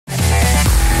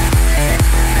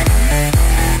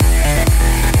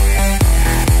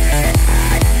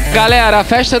Galera, a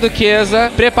festa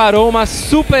Dukesa preparou uma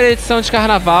super edição de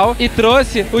carnaval e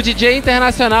trouxe o DJ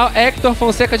internacional Hector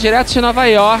Fonseca direto de Nova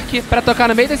York pra tocar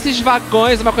no meio desses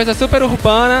vagões, uma coisa super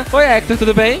urbana. Oi Hector,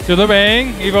 tudo bem? Tudo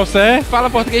bem, e você? Fala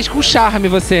português com charme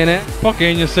você, né?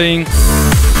 Pouquinho, sim.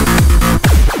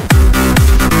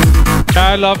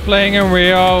 I love playing in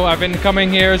Rio. I've been coming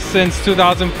here since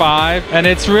 2005 and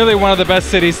it's really one of the best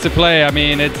cities to play. I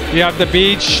mean, you have the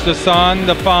beach, the sun,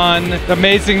 the fun, the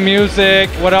amazing music.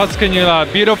 What else can you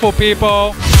love? Beautiful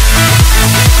people.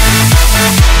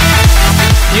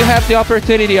 You have the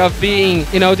opportunity of being,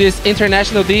 you know, this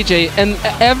international DJ, and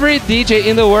every DJ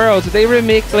in the world, they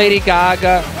remix Lady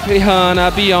Gaga,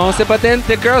 Rihanna, Beyonce, but then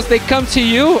the girls, they come to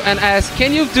you and ask,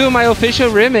 can you do my official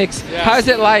remix? Yeah. How is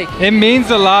it like? It means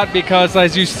a lot because,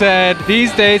 as you said,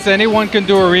 these days anyone can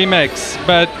do a remix,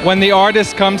 but when the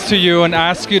artist comes to you and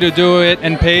asks you to do it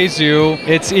and pays you,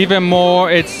 it's even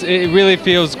more, it really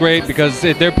feels great because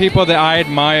they're people that I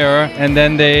admire, and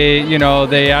then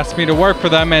they ask me to work for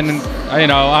them, and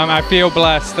I feel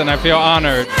blessed and I feel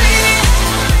honored.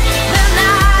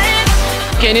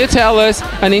 Can you tell us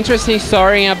an interesting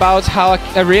story about how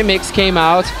a remix came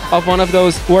out of one of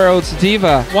those world's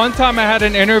diva? One time I had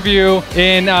an interview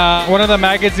in one of the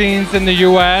magazines in the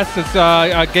US. It's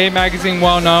a gay magazine,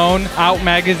 well known, Out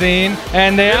magazine.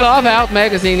 And they love Out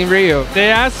magazine in Rio.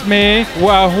 They asked me,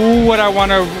 well, who would I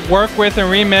want to work with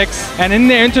and remix? And in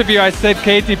the interview I said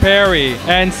Katy Perry.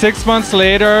 And 6 months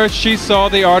later she saw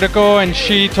the article and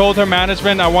she told her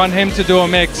management, I want him to do a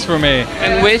mix for me.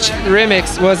 And which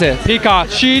remix was it? Peacock.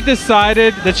 She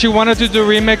decided that she wanted to do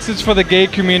remixes for the gay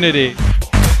community.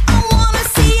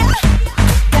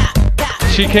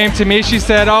 She came to me, she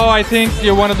said, oh, I think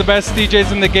you're one of the best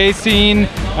DJs in the gay scene.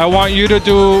 I want you to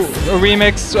do a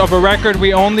remix of a record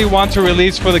we only want to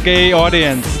release for the gay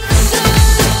audience.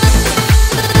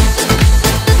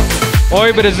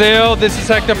 Oi Brazil, this is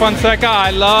Hector Fonseca.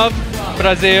 I love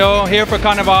Brazil, here for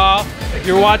Carnaval.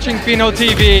 You're watching Pheeno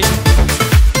TV.